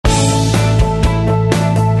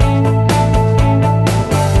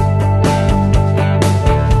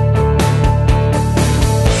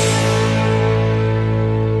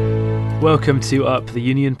Welcome to Up the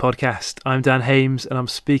Union podcast. I'm Dan Hames and I'm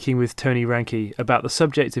speaking with Tony Reinke about the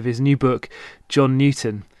subject of his new book, John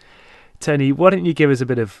Newton. Tony, why don't you give us a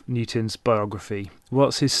bit of Newton's biography?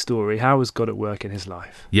 What's his story? How was God at work in his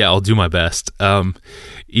life? Yeah, I'll do my best. No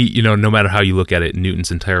matter how you look at it, Newton's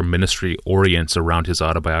entire ministry orients around his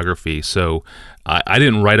autobiography. So I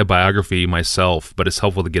didn't write a biography myself, but it's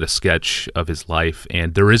helpful to get a sketch of his life.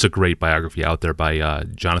 And there is a great biography out there by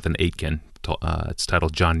Jonathan Aitken. It's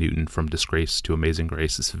titled John Newton, From Disgrace to Amazing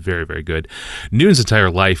Grace. It's very, very good. Newton's entire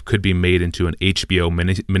life could be made into an HBO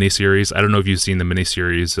miniseries. I don't know if you've seen the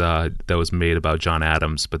miniseries that was made about John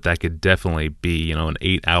Adams, but that could definitely be, an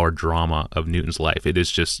 8-hour drama of Newton's life. It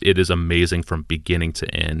is amazing from beginning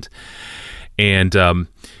to end. And I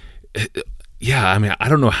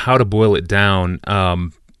don't know how to boil it down.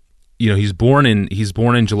 He's born in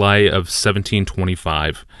July of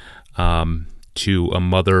 1725. To a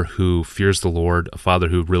mother who fears the Lord, a father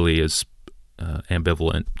who really is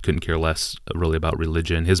ambivalent, couldn't care less really about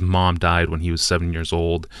religion. His mom died when he was 7 years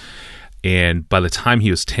old, and by the time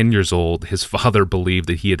he was 10 years old, his father believed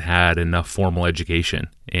that he had had enough formal education,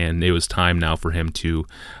 and it was time now for him to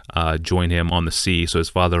join him on the sea. So his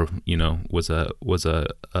father, was a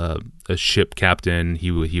ship captain.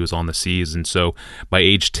 He was on the seas, and so by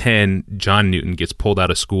age 10, John Newton gets pulled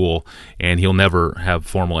out of school, and he'll never have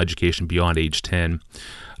formal education beyond age 10.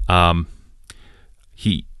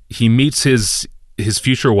 He meets his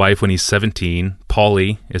future wife when he's 17.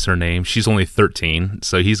 Polly is her name. She's only 13,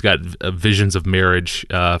 so he's got visions of marriage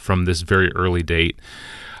from this very early date.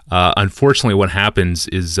 Unfortunately, what happens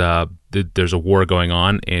is there's a war going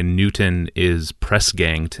on, and Newton is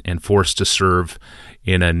press-ganged and forced to serve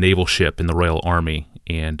in a naval ship in the Royal Army,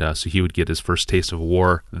 and so he would get his first taste of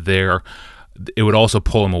war there. It would also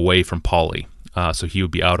pull him away from Polly, so he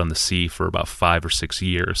would be out on the sea for about 5 or 6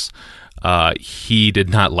 years. He did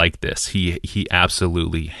not like this. He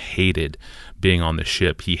absolutely hated being on the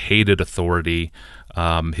ship. He hated authority.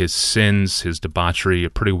 His sins, his debauchery are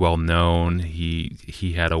pretty well known.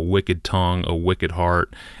 He had a wicked tongue, a wicked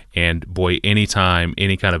heart, and boy, anytime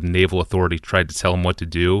any kind of naval authority tried to tell him what to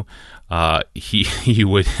do, he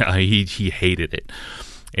hated it.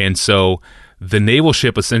 And so the naval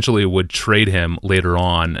ship essentially would trade him later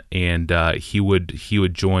on, and he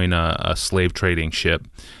would join a slave trading ship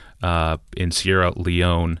in Sierra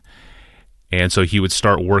Leone, and so he would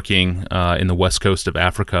start working in the west coast of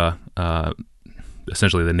Africa.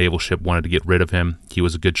 Essentially, the naval ship wanted to get rid of him. He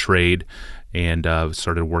was a good trade, and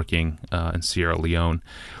started working in Sierra Leone.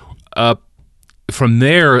 From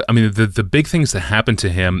there, the big things that happened to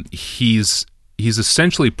him, he's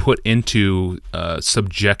essentially put into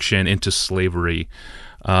subjection, into slavery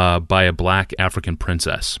by a black African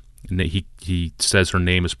princess. And he says her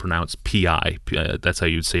name is pronounced P.I. That's how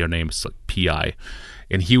you'd say her name. It's like P.I.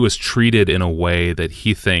 And he was treated in a way that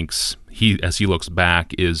he thinks, as he looks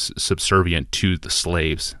back, is subservient to the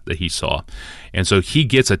slaves that he saw. And so he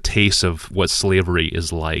gets a taste of what slavery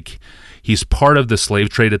is like. He's part of the slave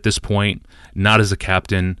trade at this point, not as a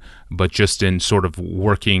captain, but just in sort of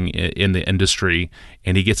working in the industry,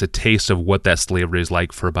 and he gets a taste of what that slavery is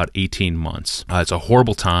like for about 18 months. It's a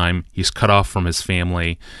horrible time. He's cut off from his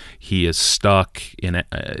family. He is stuck in,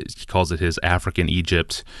 he calls it his African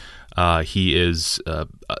Egypt. He's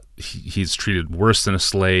treated worse than a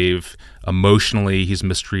slave. Emotionally, he's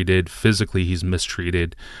mistreated. Physically, he's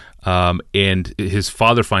mistreated. And his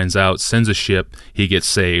father finds out, sends a ship, he gets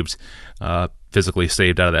saved, physically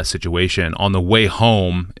saved out of that situation. On the way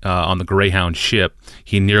home, on the Greyhound ship,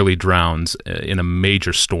 he nearly drowns in a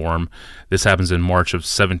major storm. This happens in March of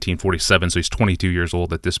 1747, so he's 22 years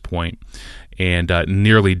old at this point, and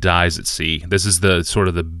nearly dies at sea. This is the sort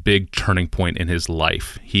of the big turning point in his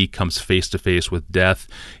life. He comes face to face with death.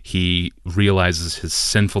 He realizes his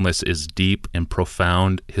sinfulness is deep and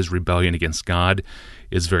profound. His rebellion against God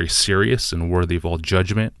is very serious and worthy of all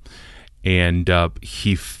judgment. And the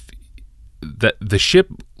ship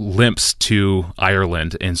limps to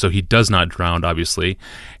Ireland, and so he does not drown, obviously.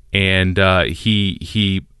 And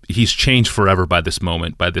he's changed forever by this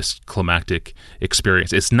moment, by this climactic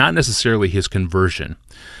experience. It's not necessarily his conversion.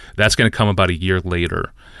 That's going to come about a year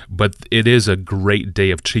later. But it is a great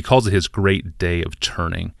day of, he calls it his great day of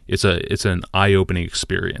turning. It's an eye-opening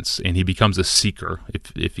experience, and he becomes a seeker,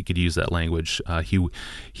 if you could use that language.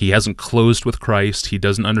 He hasn't closed with Christ. He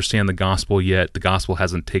doesn't understand the gospel yet. The gospel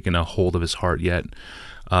hasn't taken a hold of his heart yet,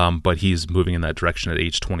 but he's moving in that direction at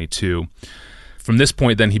age 22. From this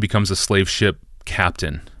point, then, he becomes a slave ship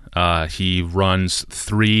captain. He runs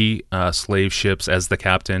 3 slave ships as the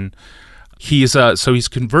captain. He's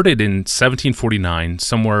converted in 1749,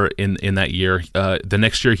 somewhere in that year. The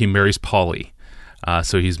next year he marries Polly,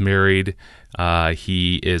 So he's married.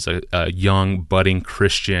 He is a young, budding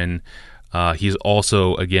Christian. He's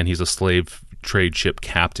also, again, he's a slave trade ship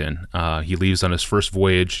captain. He leaves on his first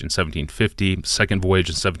voyage in 1750, second voyage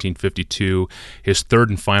in 1752. His third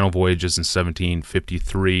and final voyage is in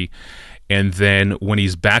 1753. And then when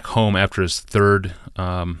he's back home after his third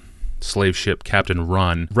slave ship captain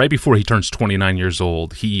run, right before he turns 29 years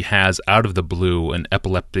old, he has, out of the blue, an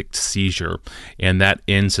epileptic seizure, and that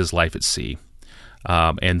ends his life at sea.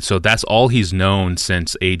 And so that's all he's known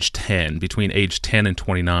since age 10. Between age 10 and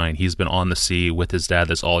 29, he's been on the sea with his dad.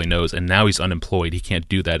 That's all he knows. And now he's unemployed. He can't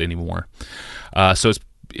do that anymore. So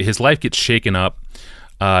his life gets shaken up.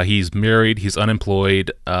 He's married. He's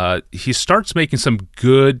unemployed. He starts making some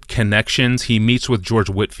good connections. He meets with George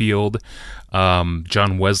Whitefield.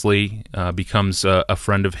 John Wesley becomes a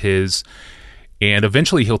friend of his. And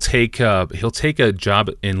eventually he'll take a job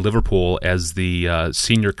in Liverpool as the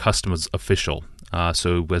senior customs official.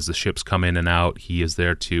 So as the ships come in and out, he is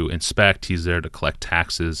there to inspect. He's there to collect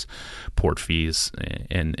taxes, port fees,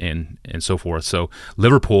 and so forth. So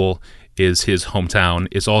Liverpool is his hometown.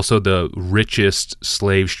 It's also the richest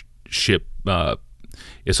slave ship.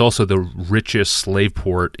 It's also the richest slave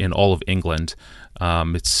port in all of England.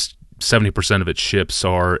 It's 70% of its ships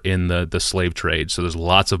are in the slave trade, so there's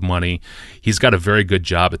lots of money. He's got a very good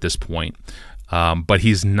job at this point. But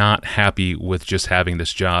he's not happy with just having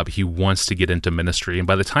this job. He wants to get into ministry. And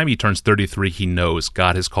by the time he turns 33, he knows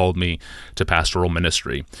God has called me to pastoral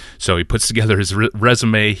ministry. So he puts together his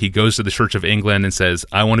resume. He goes to the Church of England and says,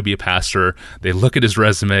 I want to be a pastor. They look at his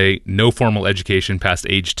resume, no formal education past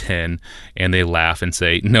age 10, and they laugh and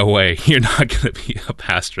say, no way, you're not going to be a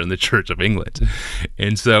pastor in the Church of England.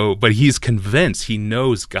 And so, but he's convinced, he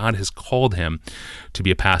knows God has called him to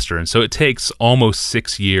be a pastor. And so it takes almost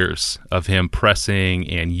 6 years of him pressing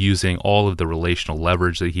and using all of the relational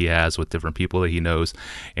leverage that he has with different people that he knows,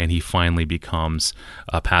 and he finally becomes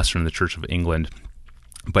a pastor in the Church of England,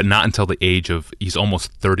 but not until the age of, he's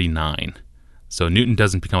almost 39. So Newton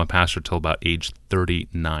doesn't become a pastor until about age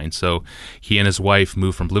 39. So he and his wife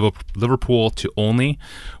moved from Liverpool to Olney,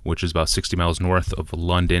 which is about 60 miles north of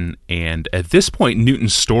London. And at this point,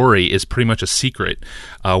 Newton's story is pretty much a secret.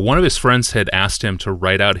 One of his friends had asked him to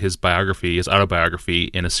write out his biography, his autobiography,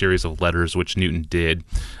 in a series of letters, which Newton did,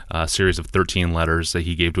 a series of 13 letters that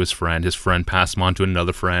he gave to his friend. His friend passed them on to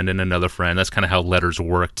another friend and another friend. That's kind of how letters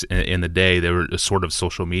worked in the day. They were a sort of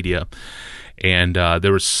social media. And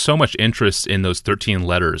there was so much interest in those 13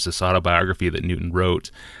 letters, this autobiography that Newton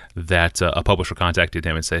wrote, that a publisher contacted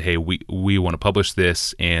him and said, hey, we want to publish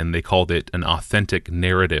this, and they called it an authentic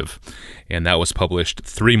narrative. And that was published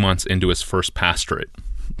 3 months into his first pastorate.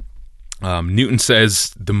 Newton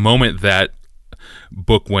says the moment that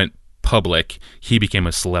book went public, he became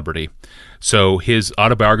a celebrity. So his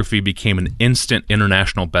autobiography became an instant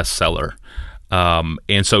international bestseller.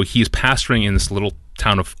 And so he's pastoring in this little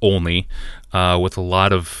town of Olney with a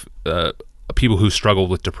lot of people who struggle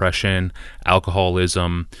with depression,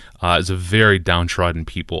 alcoholism. It's a very downtrodden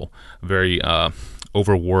people, very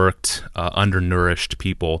overworked, undernourished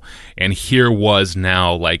people. And here was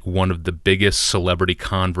now like one of the biggest celebrity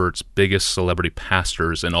converts, biggest celebrity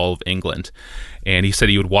pastors in all of England. And he said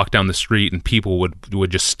he would walk down the street and people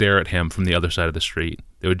would just stare at him from the other side of the street.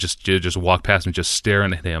 They would just walk past him, just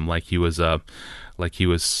staring at him like he was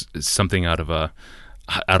something out of a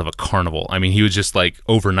carnival. I mean, he was just like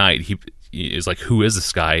overnight. He is like, who is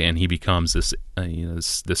this guy? And he becomes this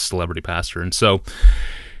celebrity pastor. And so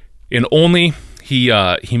in Olney,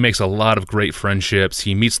 he makes a lot of great friendships.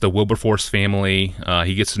 He meets the Wilberforce family.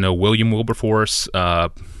 He gets to know William Wilberforce.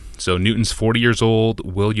 So Newton's 40 years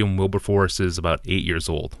old. William Wilberforce is about 8 years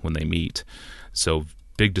old when they meet. So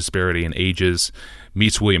big disparity in ages.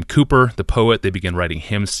 Meets William Cowper, the poet. They begin writing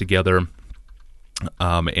hymns together.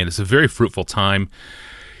 And it's a very fruitful time.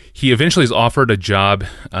 He eventually is offered a job.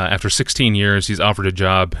 After 16 years, he's offered a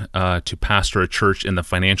job to pastor a church in the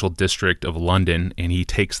financial district of London, and he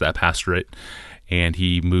takes that pastorate, and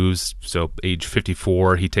he moves. So age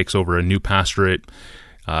 54, he takes over a new pastorate.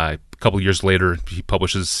 A couple years later, he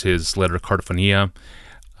publishes his letter Cartafania.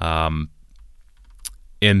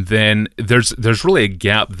 And then there's really a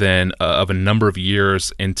gap then of a number of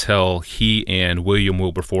years until he and William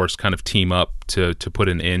Wilberforce kind of team up to put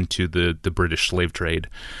an end to the British slave trade.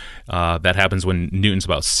 That happens when Newton's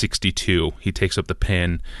about 62. He takes up the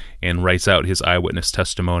pen and writes out his eyewitness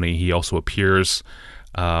testimony. He also appears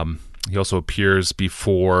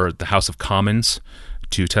before the House of Commons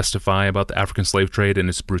to testify about the African slave trade and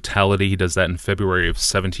its brutality. He does that in February of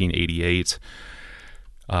 1788.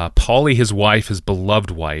 Polly, his wife, his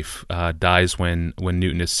beloved wife, dies when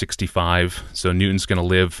Newton is 65. So Newton's going to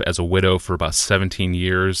live as a widow for about 17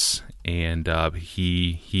 years, and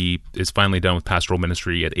he is finally done with pastoral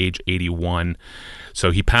ministry at age 81.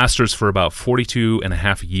 So he pastors for about 42 and a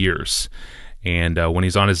half years. And when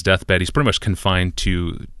he's on his deathbed, he's pretty much confined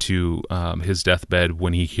to his deathbed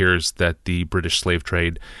when he hears that the British slave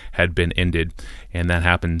trade had been ended, and that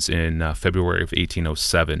happens in February of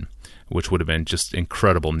 1807, which would have been just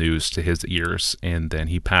incredible news to his ears. And then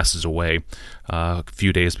he passes away a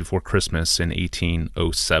few days before Christmas in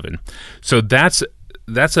 1807. So that's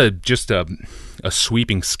just a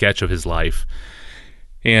sweeping sketch of his life,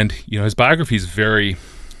 and his biography is very,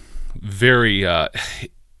 very.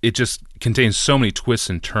 It just contains so many twists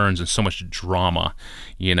and turns and so much drama,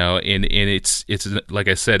 and it's like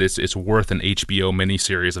I said, it's worth an HBO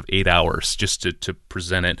miniseries of 8 hours just to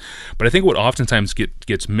present it. But I think what oftentimes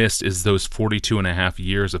gets missed is those 42 and a half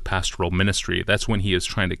years of pastoral ministry. That's when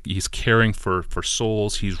he's caring for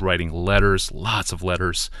souls. He's writing letters, lots of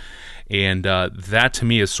letters. And that to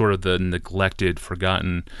me is sort of the neglected,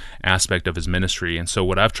 forgotten aspect of his ministry. And so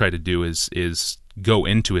what I've tried to do is go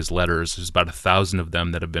into his letters. There's about 1,000 of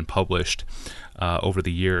them that have been published over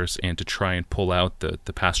the years, and to try and pull out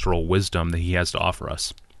the pastoral wisdom that he has to offer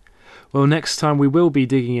us. Well, next time we will be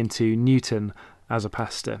digging into Newton as a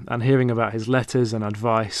pastor and hearing about his letters and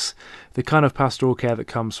advice, the kind of pastoral care that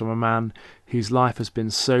comes from a man whose life has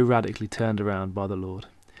been so radically turned around by the Lord.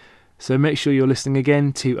 So make sure you're listening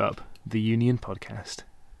again to Up, the Union Podcast.